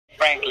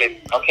Franklin,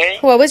 okay?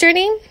 What was your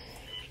name?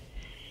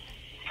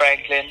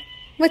 Franklin.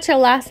 What's your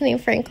last name,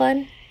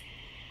 Franklin?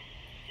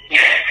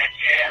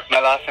 My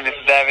last name is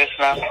Davis,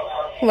 ma'am.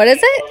 What is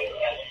it?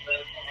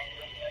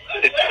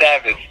 It's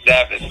Davis.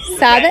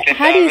 Sabbath? Franklin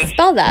How do you Davis.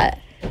 spell that?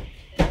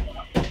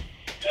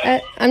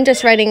 I'm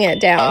just writing it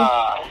down.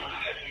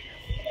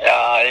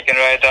 You can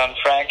write down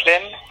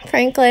Franklin.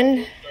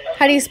 Franklin.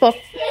 How do you spell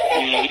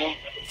Mhm.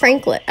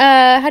 Franklin?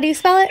 How do you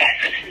spell it?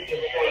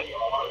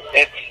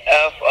 It's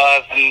F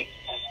as in...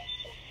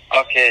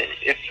 Okay,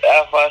 it's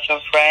F as in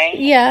Frank,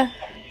 Yeah.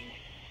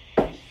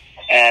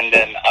 and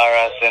then R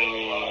as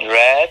in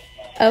red,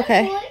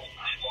 Okay.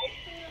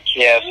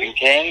 K as in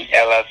king,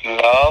 L as in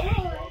love.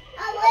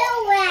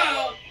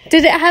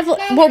 Did it have...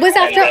 What was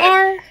after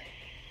R?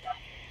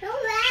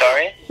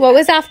 Sorry? What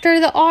was after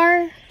the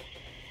R?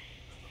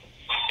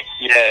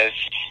 Yes.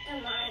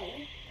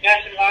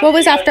 What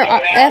was after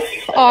R?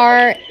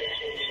 F-R...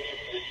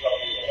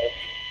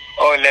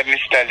 Oh, let me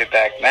spell it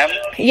back, ma'am.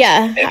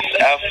 Yeah. It's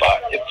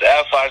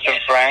F as in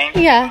Frank,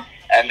 Yeah.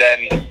 and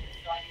then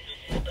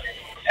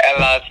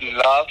L as in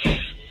love.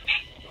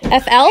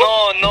 F-L?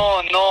 No,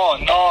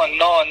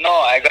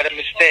 I got a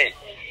mistake.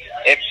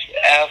 It's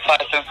F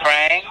as in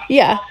Frank,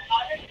 Yeah.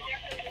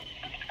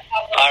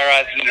 R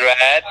as in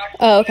red,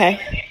 Oh, okay.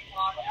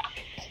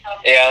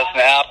 A as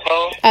in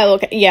apple, Oh,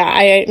 okay. Yeah,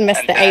 I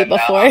missed and the A then,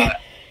 before.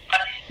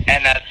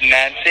 N as in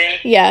Nancy,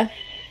 Yeah.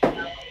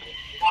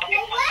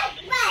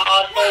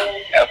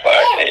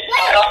 F-R-A.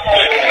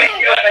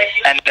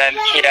 And then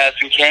K as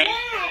in king,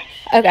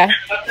 Okay.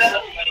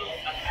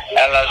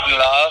 L as in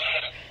love,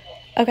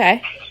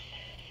 Okay.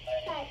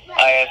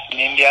 I as in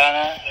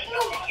Indiana,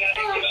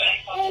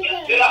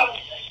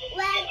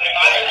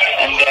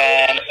 and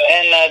then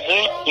N as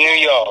in New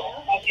York.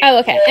 Oh,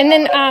 okay. And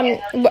then,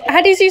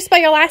 how did you spell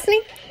your last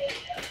name?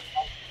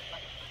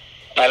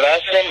 My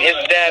last name is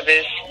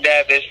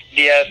Davis,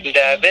 D as in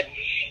David,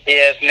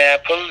 A as in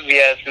Apple, V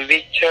as in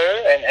Victor,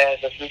 and S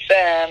as in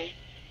Sam.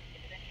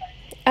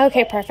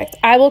 Okay, perfect.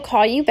 I will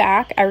call you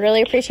back. I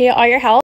really appreciate all your help.